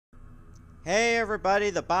Hey everybody,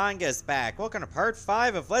 the Banga's back. Welcome to part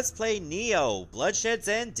 5 of Let's Play Nioh, Bloodshed's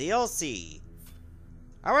End DLC.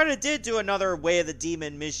 I already did do another Way of the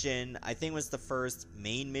Demon mission. I think it was the first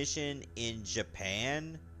main mission in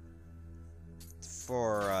Japan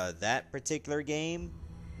for that particular game.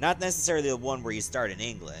 Not necessarily the one where you start in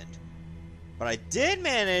England. But I did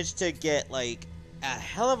manage to get like a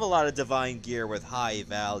hell of a lot of divine gear with high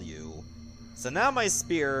value. So now my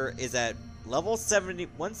spear is at level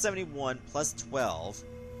 171 plus 12.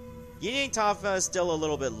 Yin Tafa is still a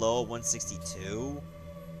little bit low, 162.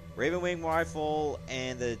 Raven Wing Rifle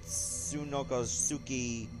and the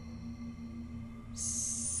Tsunokosuki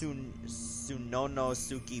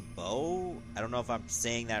Sunonosuke Bow. I don't know if I'm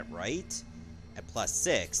saying that right. At plus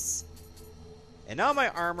 6. And now my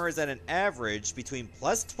armor is at an average between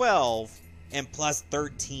plus 12 and plus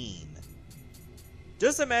 13.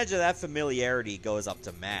 Just imagine that familiarity goes up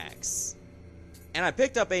to max. And I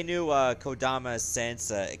picked up a new Kodama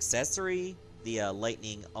Sense accessory, the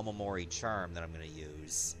Lightning Omamori Charm that I'm going to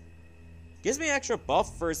use. Gives me extra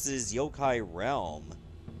buff versus Yokai Realm.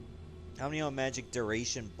 How many magic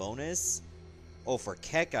duration bonus? Oh, for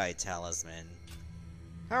Kekai Talisman.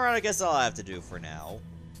 Alright, I guess I'll have to do for now.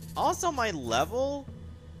 Also, my level?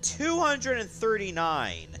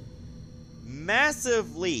 239.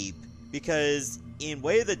 Massive leap, because in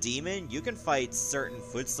Way of the Demon, you can fight certain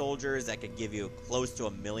foot soldiers that could give you close to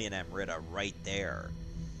 1,000,000 Amrita right there.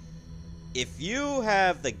 If you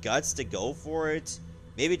have the guts to go for it,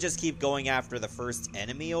 maybe just keep going after the first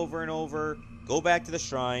enemy over and over, go back to the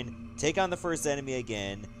shrine, take on the first enemy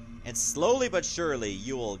again, and slowly but surely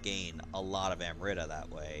you will gain a lot of Amrita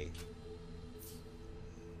that way.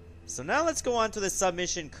 So now let's go on to the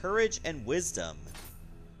submission Courage and Wisdom.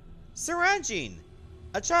 Saranjin!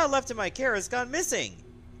 A child left in my care has gone missing.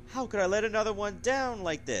 How could I let another one down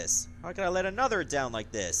like this? How could I let another down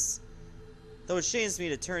like this? Though it shames me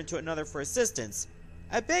to turn to another for assistance,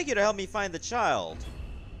 I beg you to help me find the child.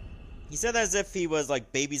 He said that as if he was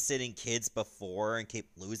like babysitting kids before and kept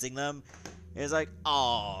losing them. He was like,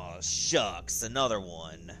 aw, shucks, another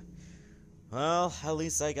one. Well, at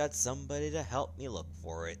least I got somebody to help me look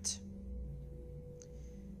for it.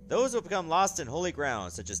 Those who become lost in holy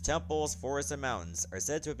ground, such as temples, forests, and mountains, are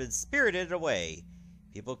said to have been spirited away.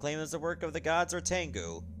 People claim it was the work of the gods or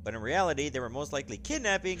Tengu, but in reality they were most likely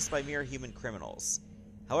kidnappings by mere human criminals.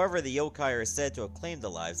 However, the yokai are said to have claimed the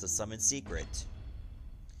lives of some in secret.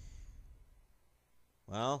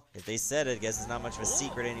 Well, if they said it, I guess it's not much of a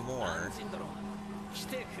secret anymore.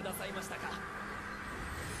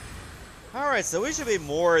 Alright, so we should be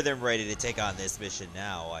more than ready to take on this mission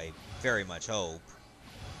now, I very much hope.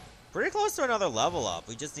 Pretty close to another level up.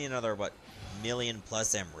 We just need another, what, 1,000,000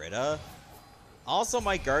 plus Amrita? Also,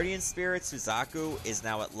 my Guardian Spirit, Suzaku, is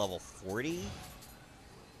now at level 40.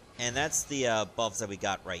 And that's the buffs that we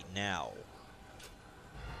got right now.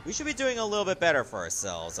 We should be doing a little bit better for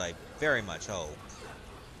ourselves, I very much hope.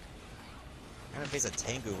 Trying to face a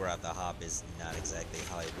Tengu without the hop is not exactly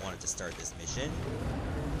how I wanted to start this mission.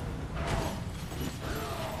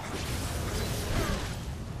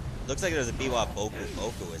 Looks like there's a Biwa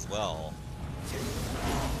Boku as well.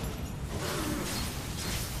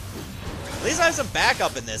 At least I have some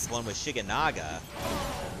backup in this one with Shiganaga,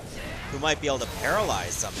 who might be able to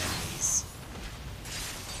paralyze some enemies.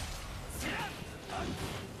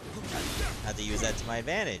 I have to use that to my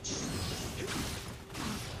advantage.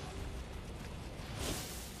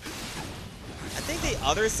 I think the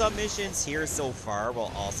other submissions here so far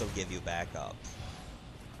will also give you backup.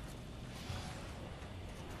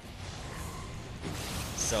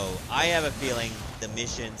 So I have a feeling the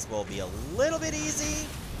missions will be a little bit easy,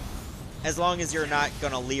 as long as you're not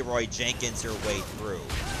gonna Leroy Jenkins your way through.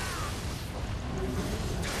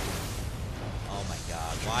 Oh my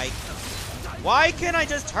god, why can't I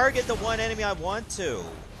just target the one enemy I want to?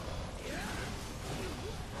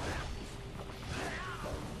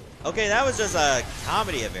 Okay, that was just a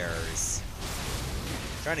comedy of errors.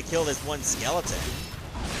 Trying to kill this one skeleton.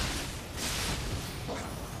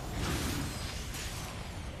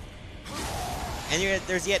 And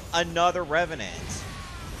there's yet another Revenant.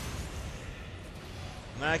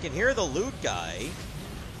 I mean, I can hear the loot guy. Is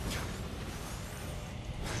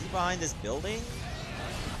he behind this building?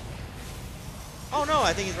 Oh no,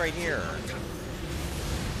 I think he's right here.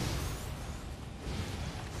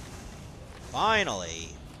 Finally.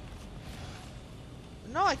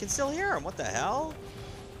 No, I can still hear him. What the hell?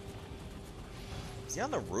 Is he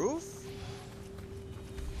on the roof?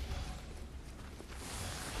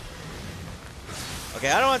 Okay,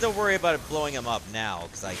 I don't have to worry about it blowing him up now,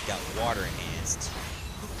 because I got water enhanced.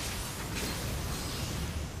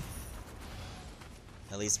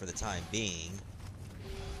 At least for the time being.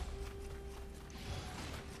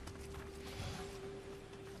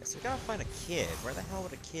 Guess we gotta find a kid. Where the hell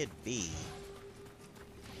would a kid be?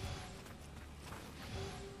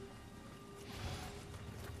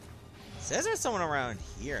 Says there's someone around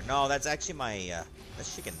here. No, that's actually my,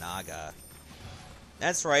 that's Shikanaga.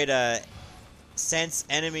 That's right, sense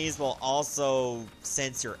enemies will also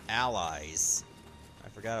sense your allies. I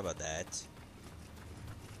forgot about that.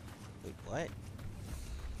 Wait, what?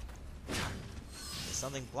 There's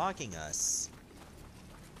something blocking us.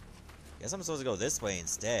 Guess I'm supposed to go this way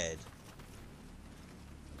instead.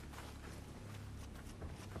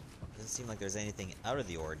 Doesn't seem like there's anything out of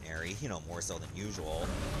the ordinary, you know, more so than usual.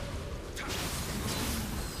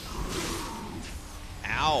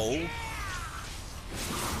 Ow!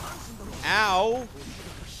 Ow!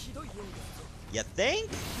 You think?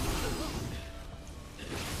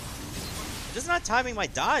 I'm just not timing my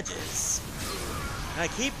dodges. And I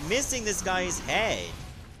keep missing this guy's head.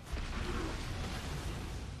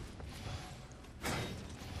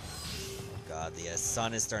 God, the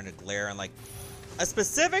sun is starting to glare on, like, a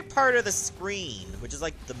specific part of the screen, which is,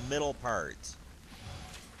 like, the middle part.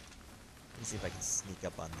 Let me see if I can sneak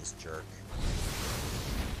up on this jerk.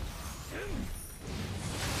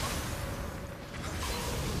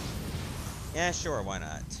 Yeah, sure, why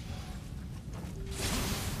not?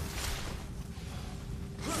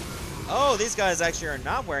 Oh, these guys actually are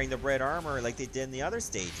not wearing the red armor like they did in the other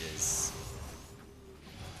stages.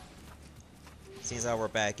 Seems how we're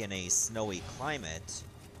back in a snowy climate.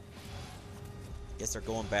 Guess they're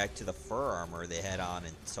going back to the fur armor they had on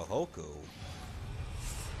in Tohoku.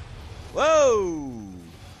 Whoa!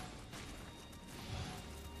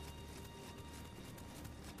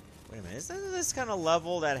 Wait a minute, isn't this kind of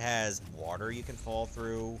level that has water you can fall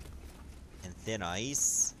through? And thin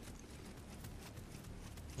ice?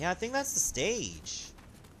 Yeah, I think that's the stage.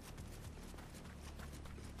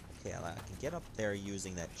 Okay, I can get up there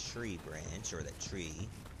using that tree branch, or that tree.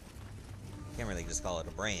 Can't really just call it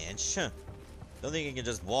a branch. Don't think you can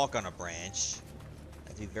just walk on a branch.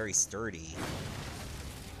 Have to be very sturdy.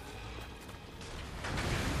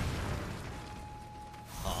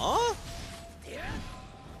 Huh?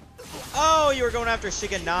 Oh, you were going after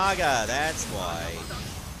Shikanaga, that's why.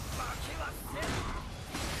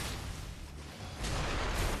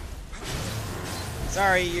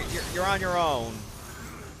 Sorry, you're on your own.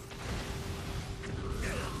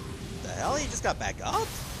 The hell? He just got back up? I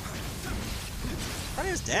thought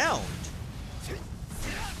he was downed.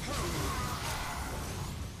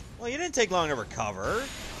 Well, you didn't take long to recover.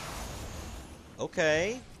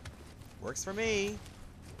 Okay. Works for me.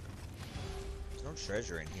 There's no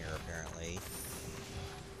treasure in here, apparently.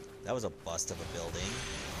 That was a bust of a building.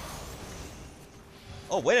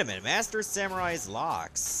 Oh, wait a minute. Master Samurai's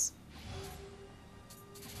locks.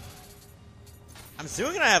 I'm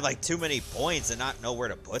soon gonna have, like, too many points and not know where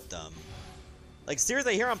to put them. Like,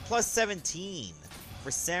 seriously, here I'm plus 17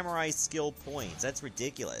 for Samurai skill points. That's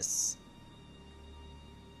ridiculous.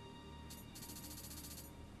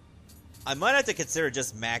 I might have to consider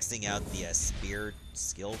just maxing out the spear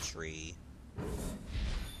skill tree.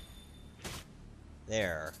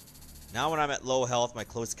 There. Now when I'm at low health, my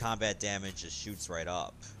close combat damage just shoots right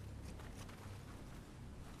up.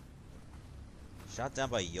 Shot down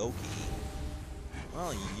by Yoki.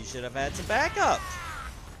 Well, you should have had some backup.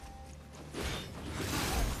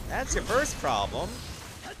 That's your first problem.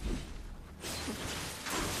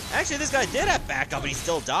 Actually, this guy did have backup and he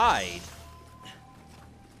still died.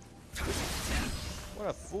 What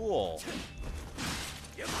a fool.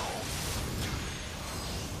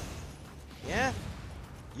 Yeah,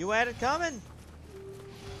 you had it coming.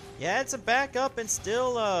 You had some backup and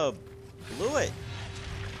still, blew it.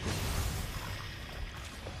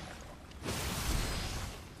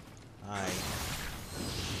 Hi.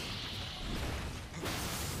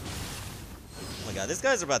 Oh my god, this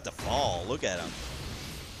guy's about to fall. Look at him.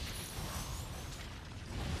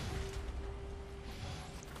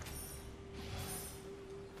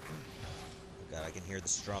 Oh god, I can hear the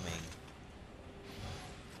strumming.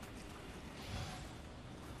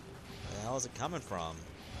 Where the hell is it coming from?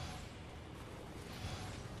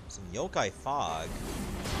 Some yokai fog.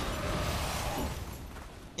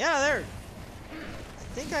 Yeah, there.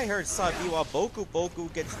 I think I heard Sabiwa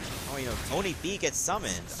Boku gets, oh, you know, Oni B gets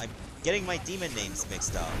summoned. I'm getting my demon names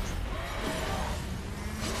mixed up.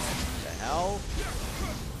 What the hell?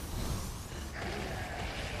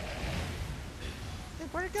 Hey,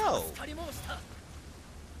 where'd it go?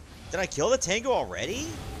 Did I kill the Tengu already?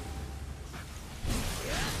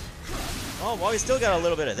 Oh, well, we still got a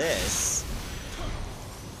little bit of this.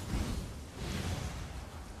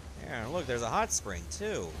 Yeah, Oh, look, there's a hot spring,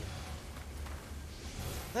 too.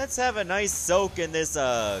 Let's have a nice soak in this,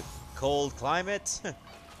 cold climate.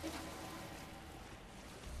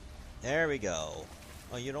 There we go.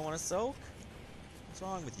 Oh, you don't want to soak? What's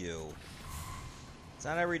wrong with you? It's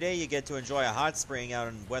not every day you get to enjoy a hot spring out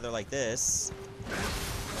in weather like this.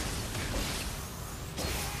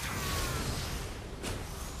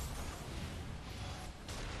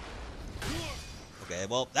 Okay,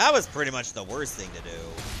 well, that was pretty much the worst thing to do.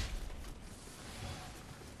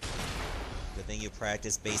 Good thing you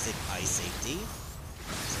practice basic eye safety.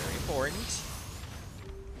 It's very important.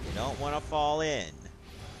 You don't want to fall in.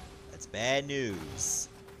 That's bad news.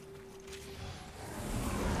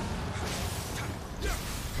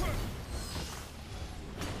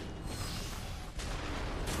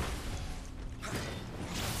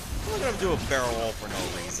 Look at him do a barrel roll for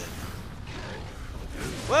no reason.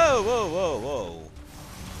 Whoa, whoa, whoa, whoa.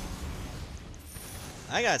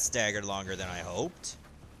 I got staggered longer than I hoped.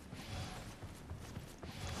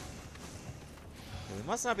 We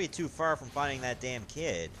must not be too far from finding that damn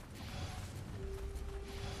kid.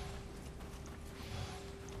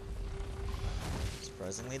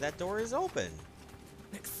 Surprisingly, that door is open.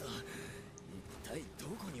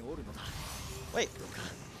 Wait.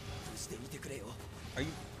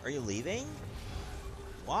 Are you leaving?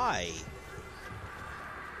 Why?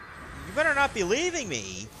 You better not be leaving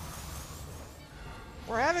me.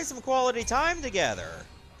 We're having some quality time together.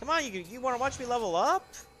 Come on, you want to watch me level up?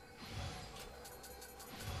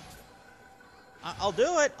 I'll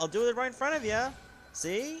do it. I'll do it right in front of you.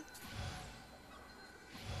 See?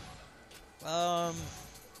 I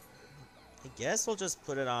guess we'll just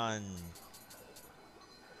put it on...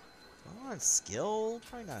 on skill?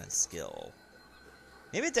 Probably not on skill.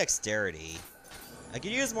 Maybe dexterity. I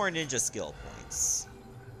could use more ninja skill points.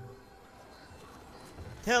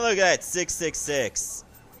 Hey, look at that, 666.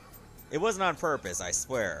 It wasn't on purpose, I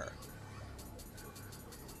swear.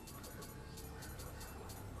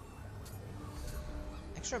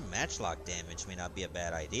 Extra matchlock damage may not be a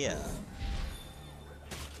bad idea.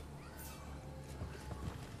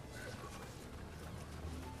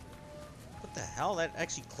 What the hell? That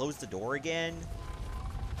actually closed the door again?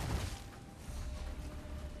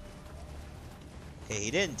 Okay,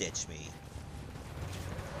 he didn't ditch me.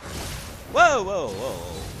 Whoa, whoa, whoa.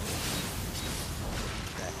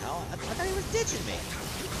 What the hell? I thought he was ditching me.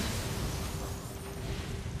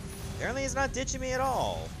 Apparently he's not ditching me at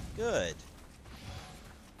all. Good.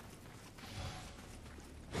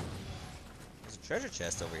 There's a treasure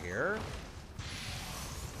chest over here.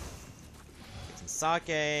 Get some sake,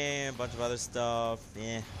 a bunch of other stuff.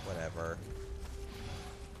 Whatever.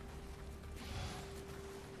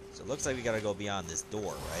 So it looks like we gotta go beyond this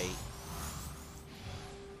door, right?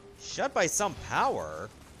 Shut by some power?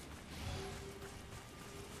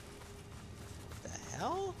 What the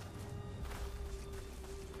hell?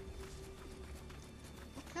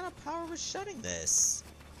 What kind of power was shutting this?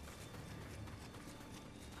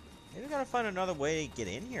 Maybe we gotta find another way to get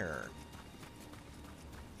in here.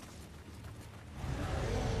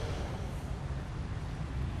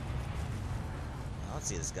 I don't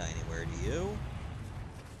see this guy anywhere, do you?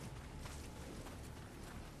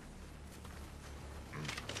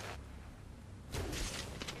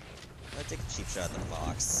 Take a cheap shot at the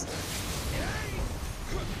fox.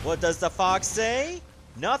 What does the fox say?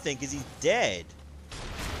 Nothing, because he's dead.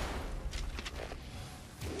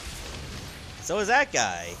 So is that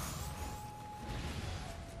guy.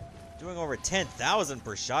 Doing over 10,000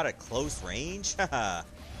 per shot at close range?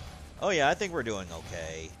 Oh yeah, I think we're doing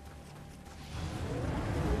okay.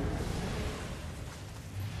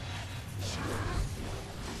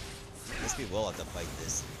 Guess we will have to fight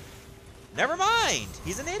this. Never mind!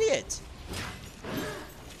 He's an idiot!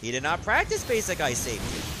 He did not practice basic eye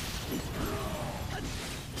safety.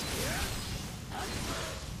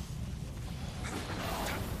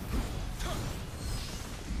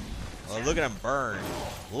 Oh, look at him burn.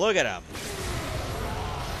 Look at him.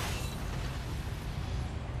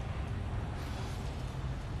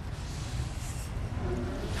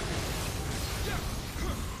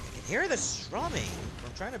 I can hear the strumming.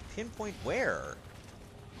 I'm trying to pinpoint where.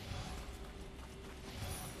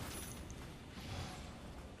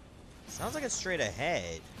 Sounds like it's straight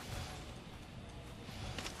ahead.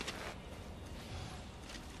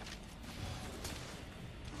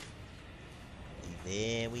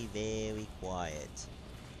 Be very, very quiet.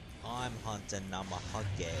 I'm hunting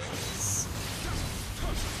Namahages.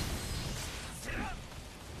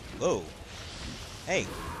 Whoa. Hey.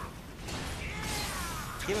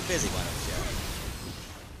 Keep him busy, why don't you?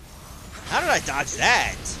 How did I dodge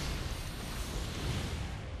that?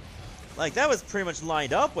 Like, that was pretty much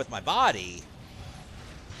lined up with my body.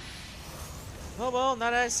 Oh well,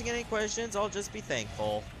 not asking any questions, I'll just be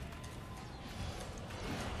thankful.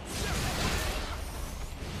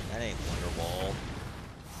 That ain't Wonderwall.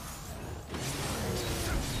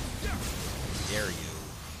 How dare you.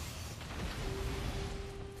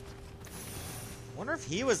 Wonder if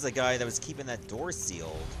he was the guy that was keeping that door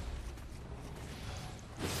sealed.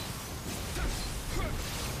 Or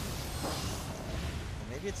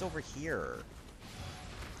maybe it's over here.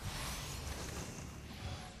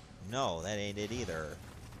 No, that ain't it either.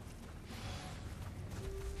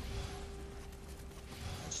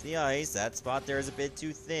 Touch the ice. That spot there is a bit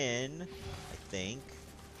too thin, I think.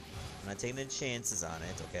 I'm not taking any chances on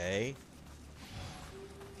it, okay?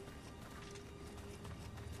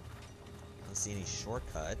 I don't see any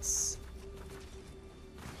shortcuts.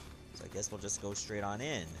 So I guess we'll just go straight on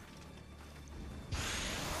in.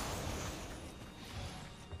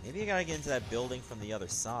 Maybe I gotta get into that building from the other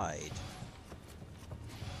side.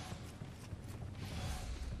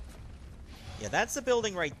 Yeah, that's the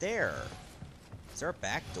building right there. Is there a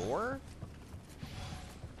back door?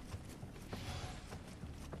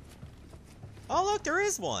 Oh, look, there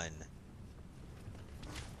is one.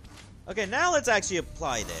 Okay, now let's actually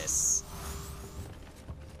apply this.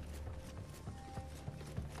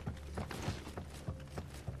 Let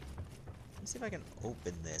me see if I can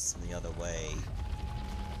open this from the other way.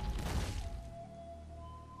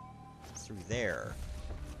 It's through there.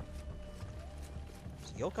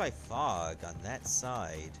 Yokai Fog on that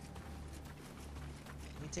side.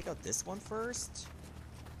 Can we take out this one first?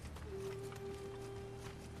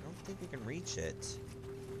 I don't think we can reach it.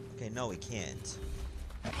 Okay, no, we can't.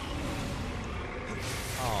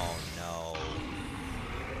 Oh, no.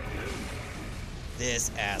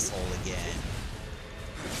 This asshole again.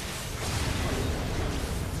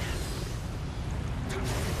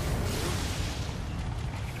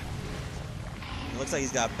 It looks like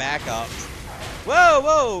he's got backup. Whoa,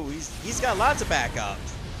 whoa! He's got lots of backup.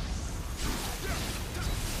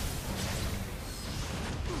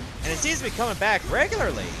 And it seems to be coming back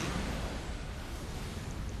regularly.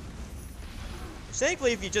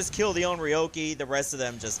 Thankfully, if you just kill the Onryoki, the rest of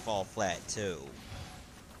them just fall flat, too.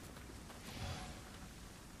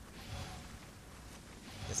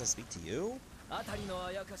 Guess I speak to you?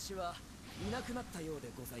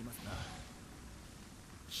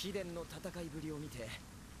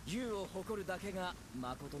 Yuを誇るだけが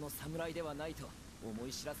誠の侍ではないと思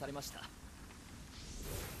い知らされました。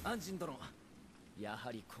安心殿、や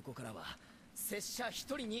はりここからは拙者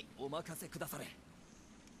一人にお任せくだされ。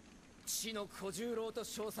地の小十郎と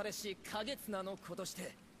称されし影綱の子とし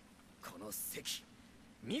て、この席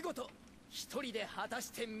見事一人で果た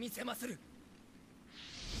してみせまする。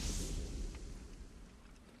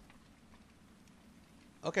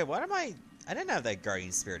Okay, what am I didn't have that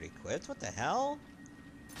guardian spirit equipped. What the hell?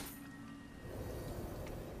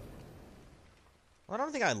 Well, I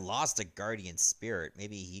don't think I lost a guardian spirit.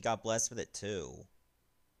 Maybe he got blessed with it too.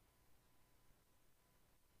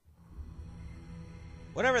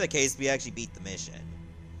 Whatever the case, we actually beat the mission.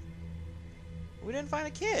 We didn't find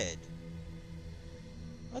a kid.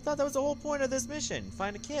 I thought that was the whole point of this mission.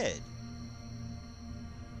 Find a kid.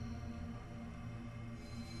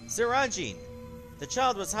 Suranjin, the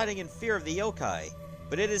child was hiding in fear of the yokai,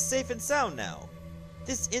 but it is safe and sound now.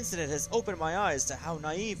 This incident has opened my eyes to how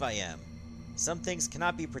naive I am. Some things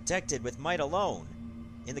cannot be protected with might alone.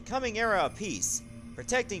 In the coming era of peace,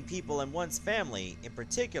 protecting people and one's family, in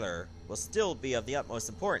particular, will still be of the utmost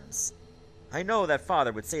importance. I know that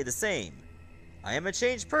Father would say the same. I am a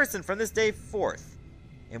changed person from this day forth,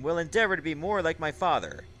 and will endeavor to be more like my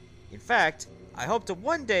father. In fact, I hope to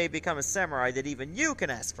one day become a samurai that even you can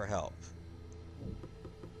ask for help.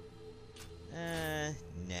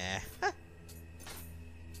 Nah.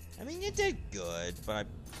 I mean, you did good, but I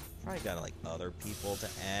probably got, like, other people to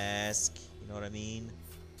ask. You know what I mean?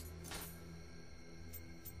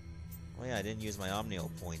 Oh yeah, I didn't use my Omnio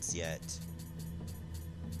points yet.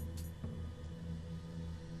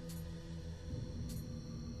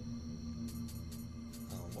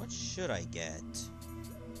 Oh, what should I get?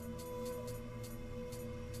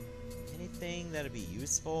 Anything that'd be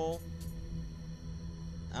useful?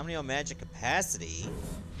 Omnio magic capacity.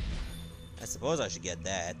 I suppose I should get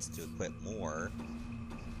that to equip more.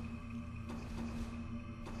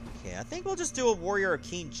 Okay, I think we'll just do a Warrior of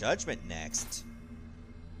Keen Judgment next.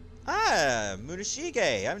 Ah, Murashige,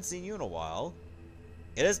 I haven't seen you in a while.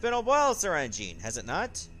 It has been a while, Suranjin, has it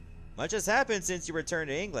not? Much has happened since you returned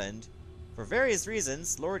to England. For various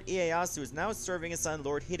reasons, Lord Ieyasu is now serving his son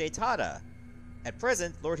Lord Hidetada. At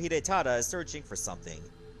present, Lord Hidetada is searching for something.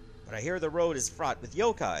 But I hear the road is fraught with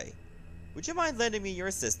yokai. Would you mind lending me your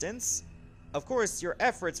assistance? Of course, your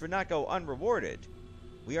efforts would not go unrewarded.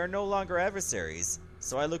 We are no longer adversaries,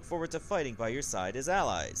 so I look forward to fighting by your side as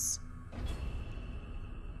allies.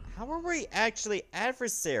 How are we actually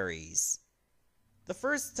adversaries? The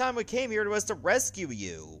first time we came here was to rescue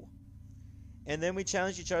you. And then we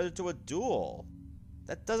challenged each other to a duel.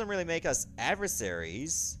 That doesn't really make us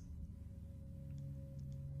adversaries.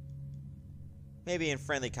 Maybe in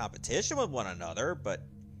friendly competition with one another, but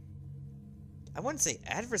I wouldn't say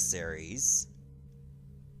adversaries.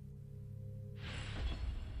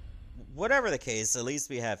 Whatever the case, at least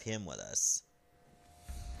we have him with us.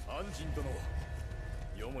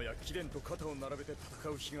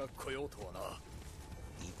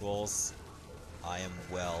 Equals. I am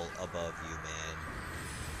well above you, man.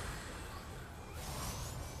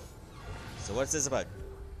 So what's this about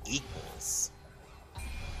equals?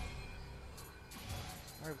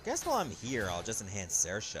 I guess while I'm here, I'll just enhance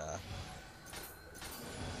Sersha.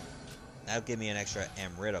 That'll give me an extra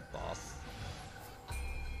Amrita buff.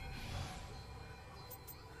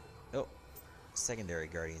 Oh, secondary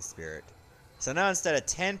Guardian Spirit. So now instead of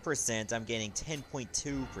 10%, I'm gaining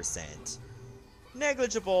 10.2%.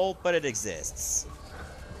 Negligible, but it exists.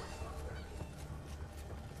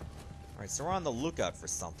 Alright, so we're on the lookout for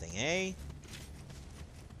something, eh?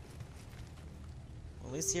 Well,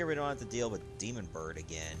 at least here we don't have to deal with Demon Bird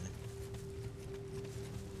again.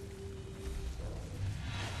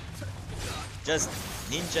 Just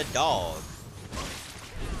Ninja Dog.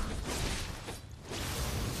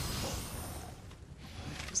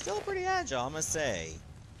 He's still pretty agile, I must say.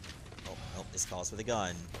 Oh, nope, this calls for the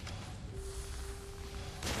gun.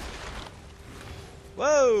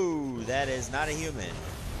 Whoa! That is not a human.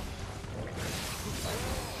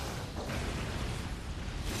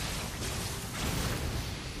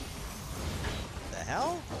 The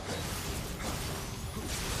hell?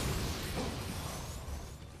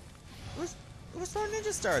 Who's throwing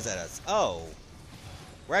ninja stars at us? Oh.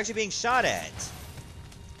 We're actually being shot at.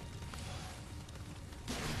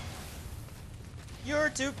 You're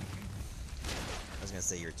too... I was gonna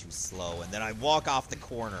say you're too slow, and then I walk off the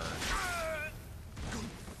corner.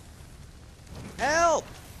 Help!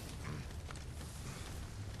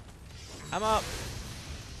 I'm up.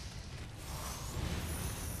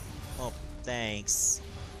 Oh, thanks.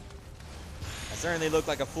 I certainly look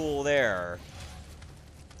like a fool there.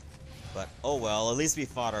 But, oh well, at least we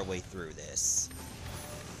fought our way through this.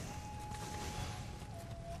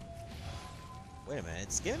 Wait a minute,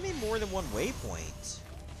 it's giving me more than one waypoint.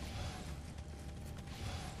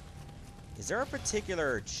 Is there a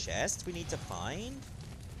particular chest we need to find?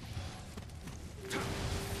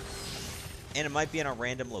 And it might be in a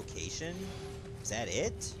random location? Is that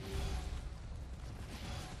it?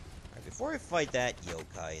 Alright, before we fight that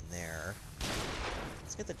yokai in there,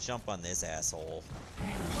 let's get the jump on this asshole.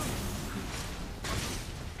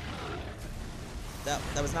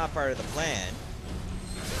 That was not part of the plan.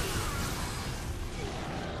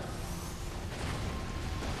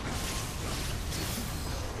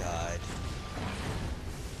 God.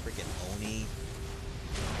 Freaking Oni.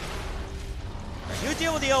 Right, you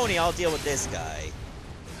deal with the Oni, I'll deal with this guy.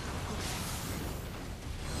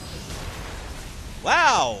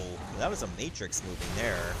 Wow! That was a Matrix moving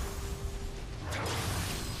there.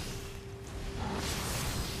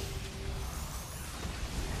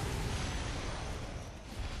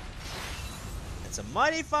 It's a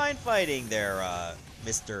mighty fine fighting there,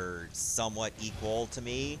 Mr. Somewhat Equal to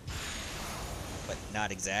me. But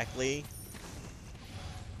not exactly.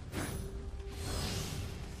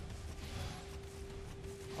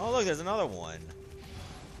 Oh look, there's another one.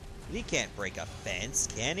 He can't break a fence,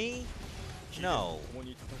 can he? No.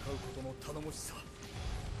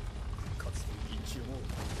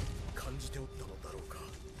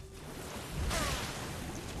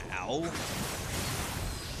 Ow.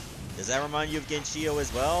 Does that remind you of Genshio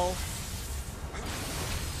as well?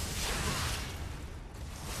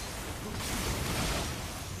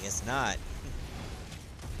 I guess not.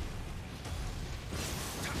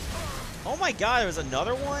 Oh my god, there was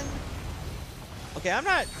another one? Okay, I'm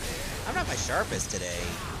not my sharpest today.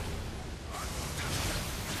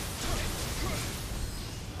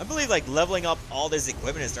 I believe like leveling up all this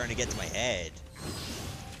equipment is starting to get to my head.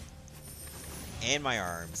 And my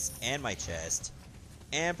arms, and my chest.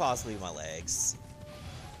 And possibly my legs.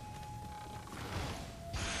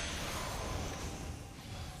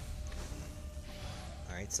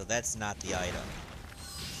 Alright, so that's not the item.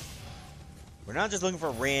 We're not just looking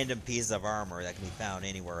for random pieces of armor that can be found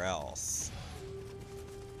anywhere else.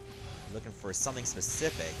 We're looking for something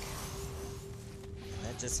specific. And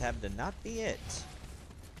that just happened to not be it.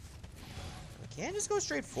 We can't just go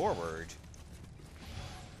straight forward.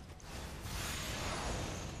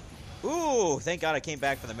 Ooh, thank God I came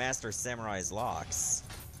back for the Master Samurai's locks.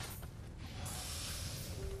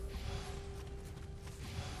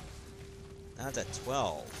 Now it's at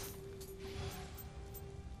 12.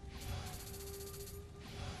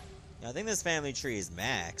 Yeah, I think this family tree is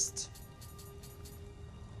maxed.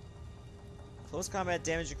 Close combat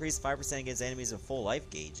damage increased 5% against enemies with full life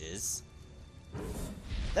gauges.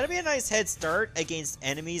 That'd be a nice head start against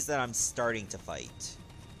enemies that I'm starting to fight.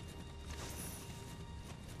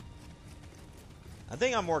 I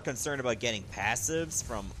think I'm more concerned about getting passives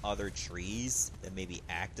from other trees than maybe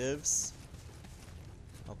actives.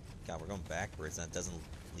 Oh god, we're going backwards and that doesn't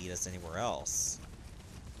lead us anywhere else.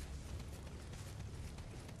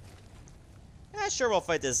 Sure, we'll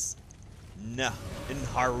fight this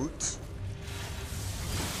Nharut.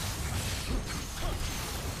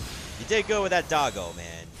 You did good with that doggo,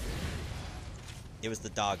 man. It was the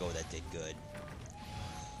doggo that did good.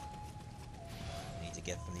 I need to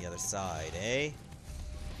get from the other side, eh?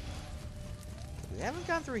 We haven't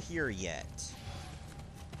gone through here yet.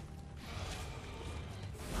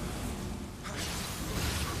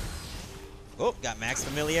 Oh, got max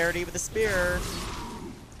familiarity with the spear.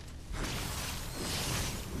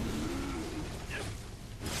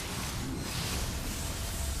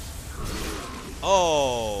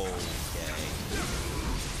 Oh, okay.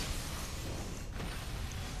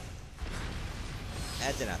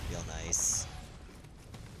 That did not feel nice.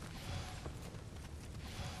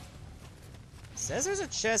 Says there's a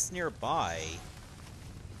chest nearby,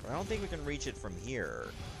 but I don't think we can reach it from here.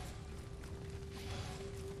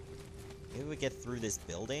 Maybe we get through this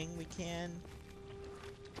building? We can?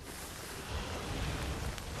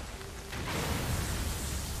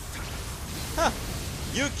 Huh!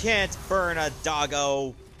 You can't burn a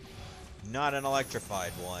doggo! Not an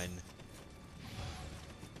electrified one.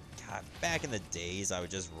 God, back in the days, I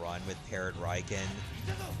would just run with Parrot Raiken.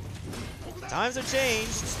 Times have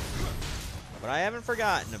changed, but I haven't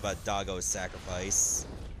forgotten about Doggo's sacrifice.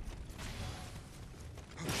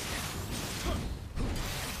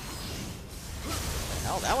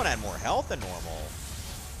 Hell, that one had more health than normal.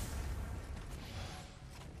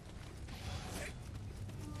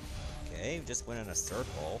 Okay, just went in a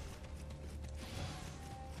circle.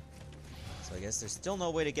 So I guess there's still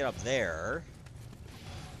no way to get up there.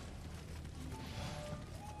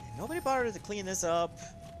 Nobody bothered to clean this up.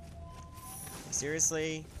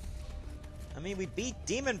 Seriously? I mean, we beat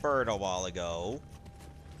Demon Bird a while ago.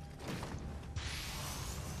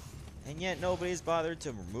 And yet nobody's bothered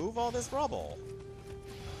to remove all this rubble.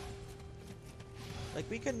 Like,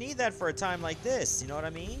 we could need that for a time like this, you know what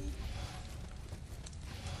I mean?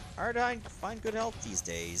 Hard to find good health these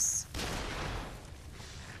days.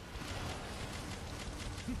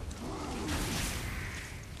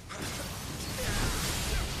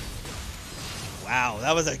 Wow,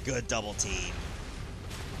 that was a good double team.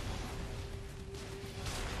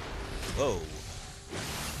 Whoa.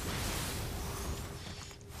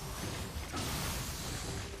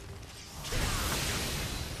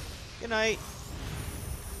 Good night.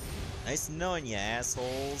 Nice knowing you,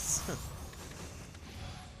 assholes.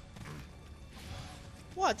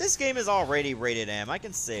 What? This game is already rated M. I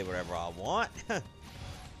can say whatever I want.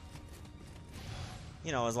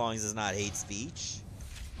 You know, as long as it's not hate speech.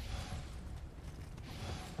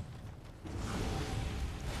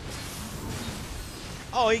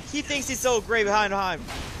 Oh, he thinks he's so great behind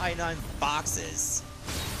boxes.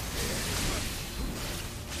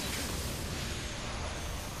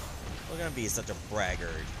 We're gonna be such a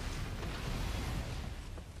braggart.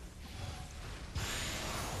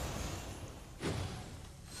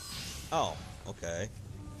 Oh, okay.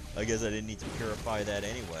 I guess I didn't need to purify that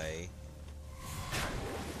anyway.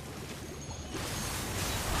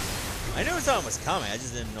 I knew something was coming, I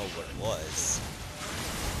just didn't know what it was.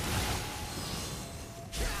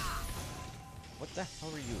 What the hell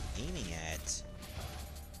are you aiming at?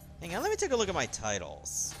 Hang on, let me take a look at my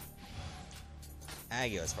titles.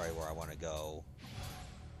 Agio is probably where I want to go.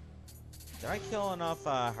 Did I kill enough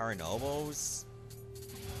Harinobos?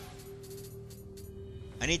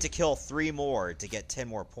 I need to kill 3 more to get 10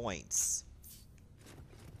 more points.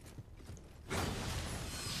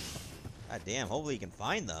 God damn, hopefully you can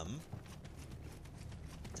find them.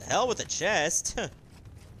 To hell with the chest! Did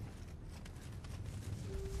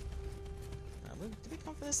we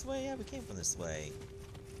come from this way? Yeah, we came from this way.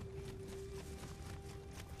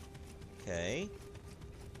 Okay.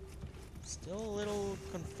 Still a little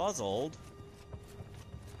confuzzled.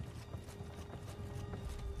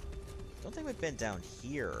 Don't think we've been down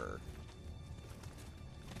here.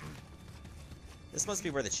 This must be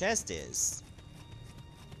where the chest is.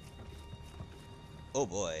 Oh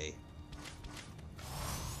boy.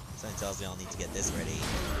 Something tells me I'll need to get this ready.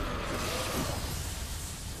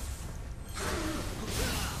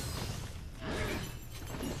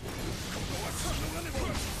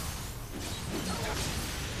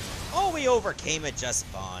 Oh, we overcame it just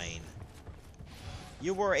fine.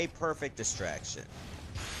 You were a perfect distraction.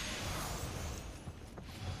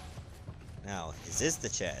 Now, is this the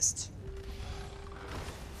chest?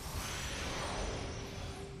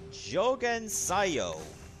 Jogen Sayo.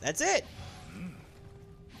 That's it!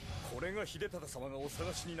 これが秀忠様がお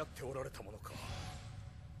探しになっておられたものか。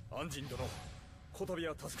安心殿、こたび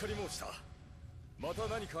は助かり申した。また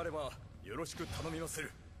何かあればよろしく頼みます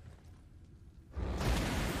る。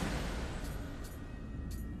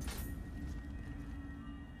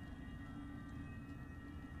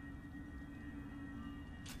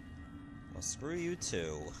Well, screw you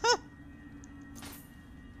too. Huh.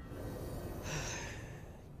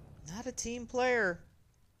 Not a team player.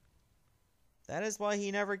 That is why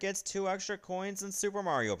he never gets 2 extra coins in Super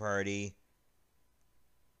Mario Party.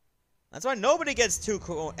 That's why nobody gets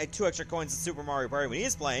 2 extra coins in Super Mario Party when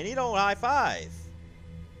he's playing. He don't high five.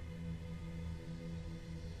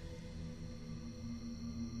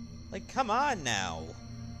 Like, come on now.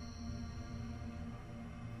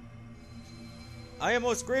 I am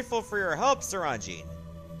most grateful for your help, Sir Anjin.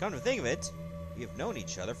 Come to think of it, we have known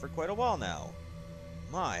each other for quite a while now.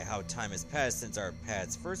 My, how time has passed since our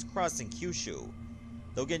paths first crossed in Kyushu.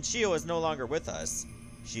 Though Genshio is no longer with us,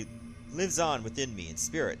 she lives on within me in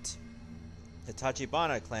spirit. The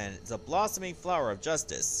Tachibana clan is a blossoming flower of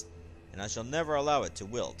justice, and I shall never allow it to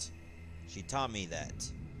wilt. She taught me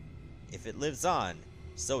that. If it lives on,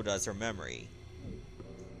 so does her memory.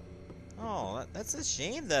 Oh, that's a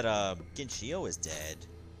shame that Genshio is dead.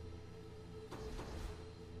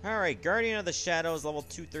 Alright, Guardian of the Shadows, level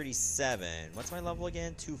 237. What's my level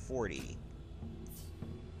again? 240.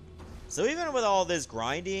 So even with all this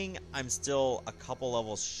grinding, I'm still a couple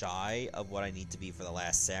levels shy of what I need to be for the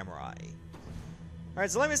Last Samurai. Alright,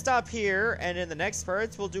 so let me stop here, and in the next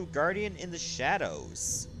parts, we'll do Guardian in the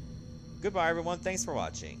Shadows. Goodbye, everyone. Thanks for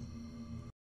watching.